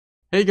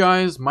Hey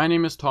guys, my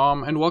name is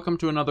Tom and welcome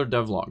to another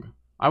devlog.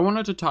 I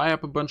wanted to tie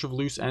up a bunch of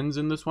loose ends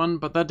in this one,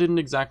 but that didn't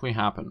exactly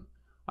happen.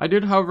 I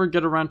did however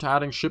get around to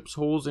adding ship's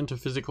holes into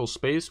physical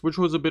space, which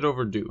was a bit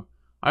overdue.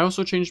 I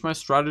also changed my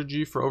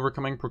strategy for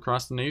overcoming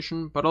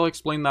procrastination, but I'll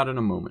explain that in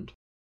a moment.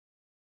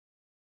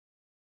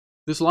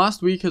 This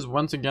last week has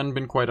once again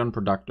been quite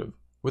unproductive.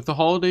 With the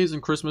holidays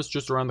and Christmas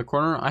just around the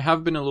corner, I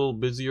have been a little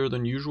busier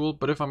than usual,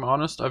 but if I'm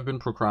honest, I've been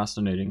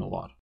procrastinating a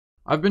lot.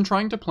 I've been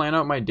trying to plan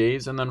out my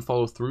days and then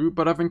follow through,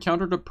 but I've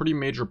encountered a pretty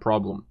major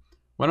problem.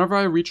 Whenever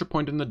I reach a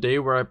point in the day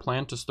where I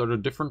plan to start a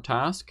different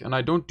task, and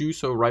I don't do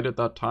so right at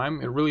that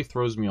time, it really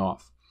throws me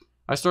off.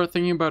 I start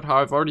thinking about how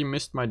I've already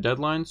missed my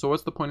deadline, so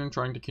what's the point in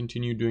trying to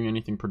continue doing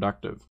anything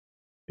productive?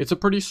 It's a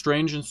pretty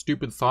strange and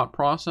stupid thought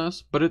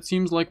process, but it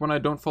seems like when I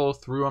don't follow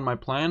through on my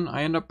plan,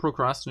 I end up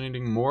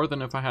procrastinating more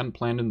than if I hadn't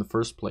planned in the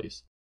first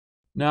place.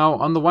 Now,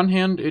 on the one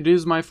hand, it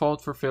is my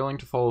fault for failing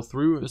to follow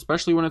through,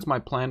 especially when it's my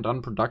planned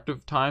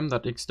unproductive time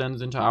that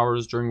extends into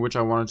hours during which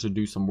I wanted to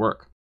do some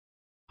work.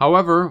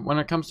 However, when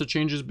it comes to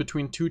changes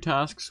between two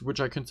tasks which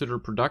I consider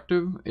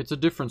productive, it's a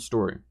different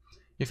story.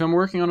 If I'm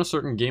working on a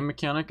certain game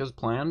mechanic as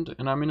planned,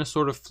 and I'm in a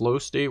sort of flow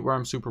state where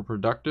I'm super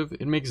productive,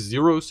 it makes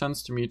zero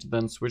sense to me to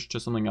then switch to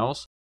something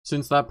else,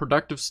 since that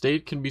productive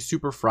state can be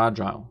super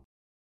fragile.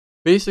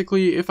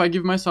 Basically, if I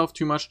give myself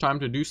too much time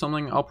to do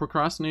something, I'll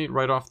procrastinate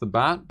right off the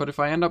bat, but if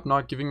I end up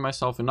not giving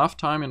myself enough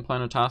time and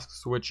plan a task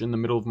switch in the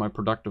middle of my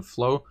productive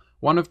flow,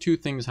 one of two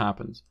things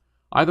happens.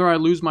 Either I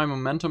lose my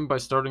momentum by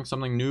starting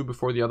something new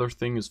before the other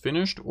thing is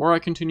finished, or I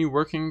continue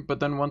working,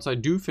 but then once I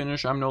do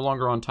finish, I'm no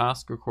longer on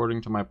task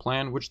according to my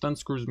plan, which then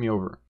screws me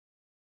over.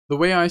 The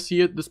way I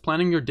see it, this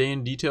planning your day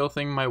in detail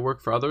thing might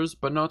work for others,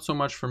 but not so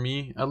much for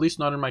me, at least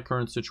not in my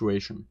current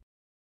situation.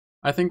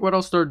 I think what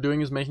I'll start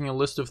doing is making a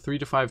list of 3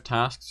 to 5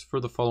 tasks for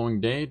the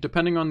following day,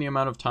 depending on the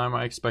amount of time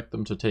I expect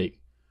them to take.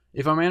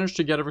 If I manage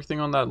to get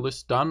everything on that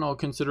list done, I'll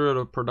consider it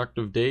a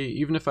productive day,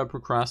 even if I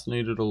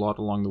procrastinated a lot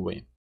along the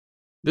way.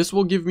 This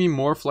will give me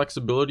more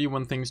flexibility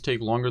when things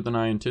take longer than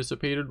I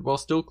anticipated, while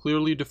still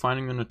clearly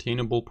defining an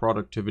attainable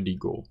productivity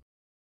goal.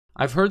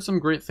 I've heard some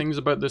great things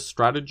about this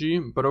strategy,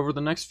 but over the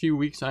next few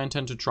weeks I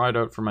intend to try it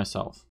out for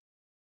myself.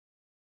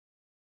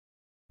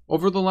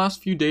 Over the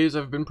last few days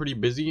I've been pretty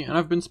busy and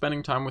I've been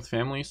spending time with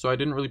family, so I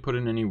didn't really put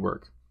in any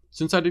work.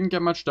 Since I didn't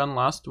get much done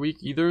last week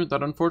either,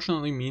 that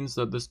unfortunately means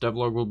that this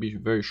devlog will be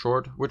very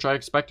short, which I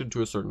expected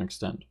to a certain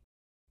extent.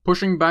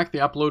 Pushing back the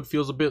upload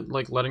feels a bit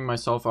like letting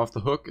myself off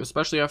the hook,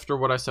 especially after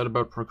what I said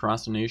about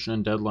procrastination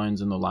and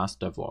deadlines in the last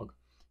devlog.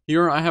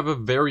 Here I have a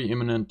very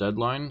imminent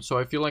deadline, so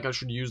I feel like I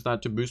should use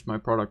that to boost my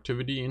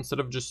productivity instead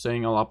of just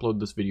saying I'll upload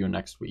this video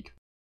next week.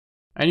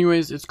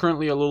 Anyways, it's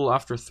currently a little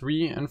after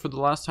 3, and for the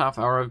last half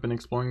hour I've been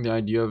exploring the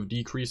idea of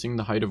decreasing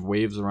the height of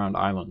waves around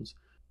islands.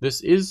 This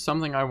is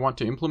something I want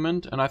to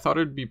implement, and I thought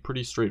it'd be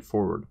pretty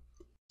straightforward.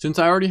 Since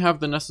I already have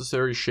the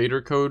necessary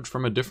shader code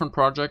from a different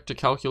project to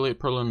calculate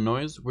Perlin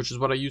noise, which is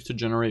what I use to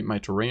generate my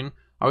terrain,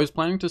 I was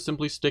planning to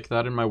simply stick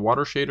that in my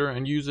water shader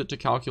and use it to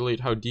calculate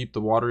how deep the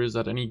water is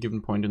at any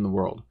given point in the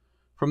world.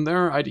 From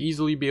there, I'd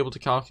easily be able to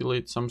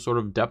calculate some sort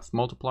of depth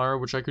multiplier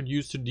which I could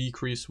use to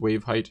decrease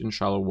wave height in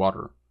shallow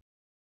water.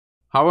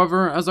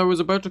 However, as I was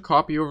about to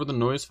copy over the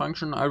noise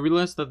function, I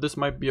realized that this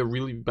might be a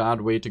really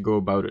bad way to go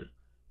about it.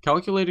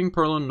 Calculating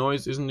Perlin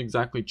noise isn't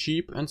exactly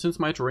cheap, and since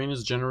my terrain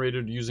is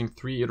generated using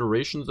 3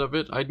 iterations of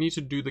it, I'd need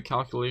to do the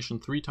calculation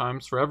 3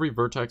 times for every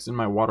vertex in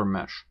my water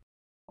mesh.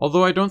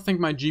 Although I don't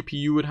think my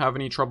GPU would have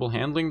any trouble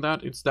handling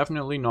that, it's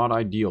definitely not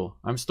ideal.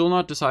 I'm still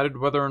not decided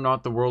whether or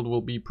not the world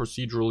will be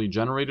procedurally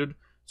generated,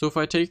 so if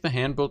I take the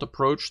hand-built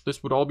approach,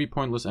 this would all be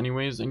pointless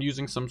anyways, and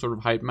using some sort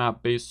of height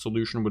map based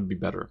solution would be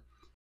better.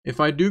 If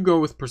I do go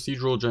with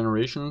procedural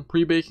generation,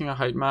 pre-baking a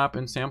height map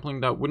and sampling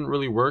that wouldn't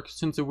really work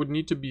since it would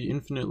need to be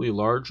infinitely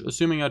large,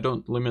 assuming I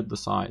don't limit the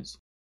size.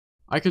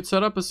 I could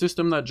set up a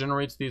system that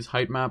generates these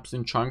height maps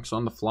in chunks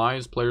on the fly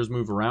as players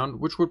move around,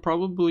 which would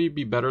probably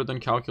be better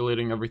than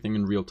calculating everything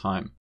in real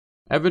time.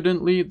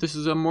 Evidently, this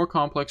is a more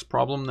complex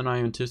problem than I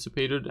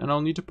anticipated, and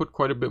I'll need to put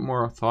quite a bit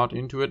more thought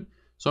into it,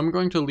 so I'm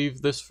going to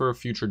leave this for a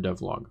future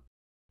devlog.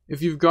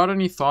 If you've got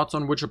any thoughts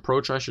on which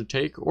approach I should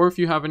take, or if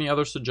you have any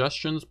other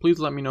suggestions, please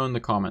let me know in the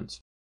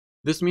comments.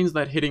 This means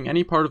that hitting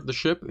any part of the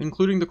ship,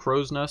 including the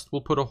crow's nest,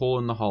 will put a hole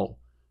in the hull.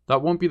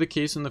 That won't be the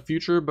case in the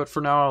future, but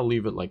for now I'll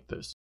leave it like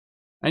this.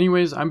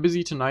 Anyways, I'm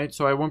busy tonight,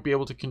 so I won't be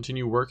able to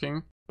continue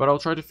working, but I'll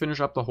try to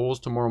finish up the holes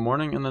tomorrow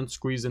morning and then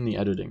squeeze in the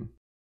editing.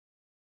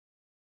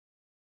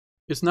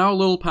 It's now a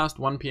little past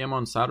 1 PM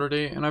on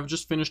Saturday, and I've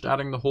just finished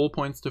adding the hole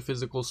points to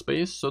physical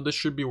space, so this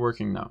should be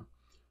working now.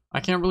 I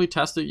can't really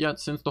test it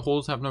yet since the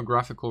holes have no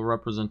graphical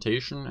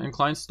representation and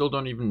clients still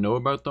don't even know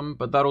about them,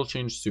 but that'll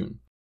change soon.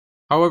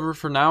 However,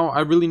 for now, I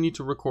really need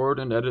to record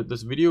and edit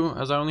this video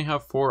as I only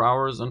have 4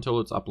 hours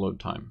until its upload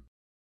time.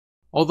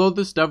 Although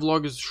this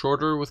devlog is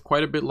shorter with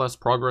quite a bit less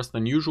progress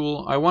than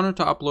usual, I wanted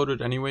to upload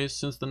it anyways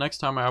since the next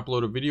time I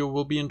upload a video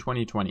will be in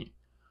 2020.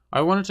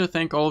 I wanted to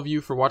thank all of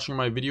you for watching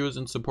my videos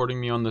and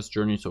supporting me on this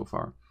journey so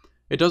far.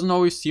 It doesn't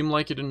always seem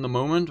like it in the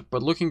moment,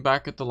 but looking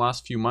back at the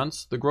last few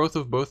months, the growth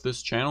of both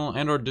this channel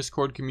and our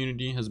Discord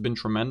community has been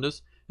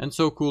tremendous and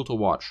so cool to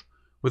watch.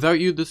 Without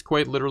you, this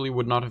quite literally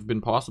would not have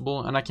been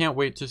possible, and I can't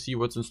wait to see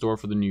what's in store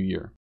for the new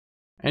year.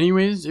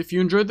 Anyways, if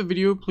you enjoyed the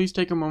video, please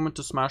take a moment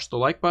to smash the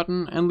like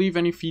button and leave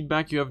any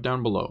feedback you have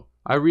down below.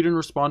 I read and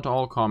respond to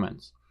all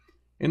comments.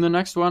 In the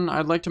next one,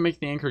 I'd like to make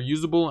the Anchor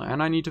usable,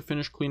 and I need to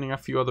finish cleaning a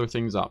few other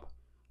things up.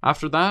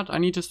 After that, I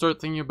need to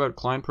start thinking about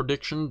client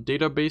prediction,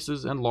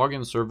 databases, and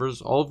login servers,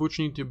 all of which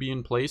need to be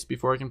in place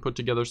before I can put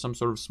together some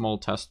sort of small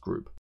test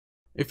group.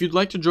 If you'd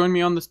like to join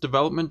me on this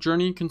development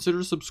journey,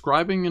 consider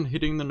subscribing and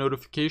hitting the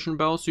notification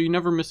bell so you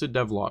never miss a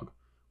devlog.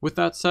 With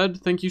that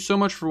said, thank you so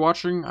much for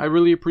watching, I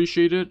really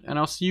appreciate it, and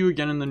I'll see you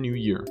again in the new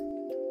year.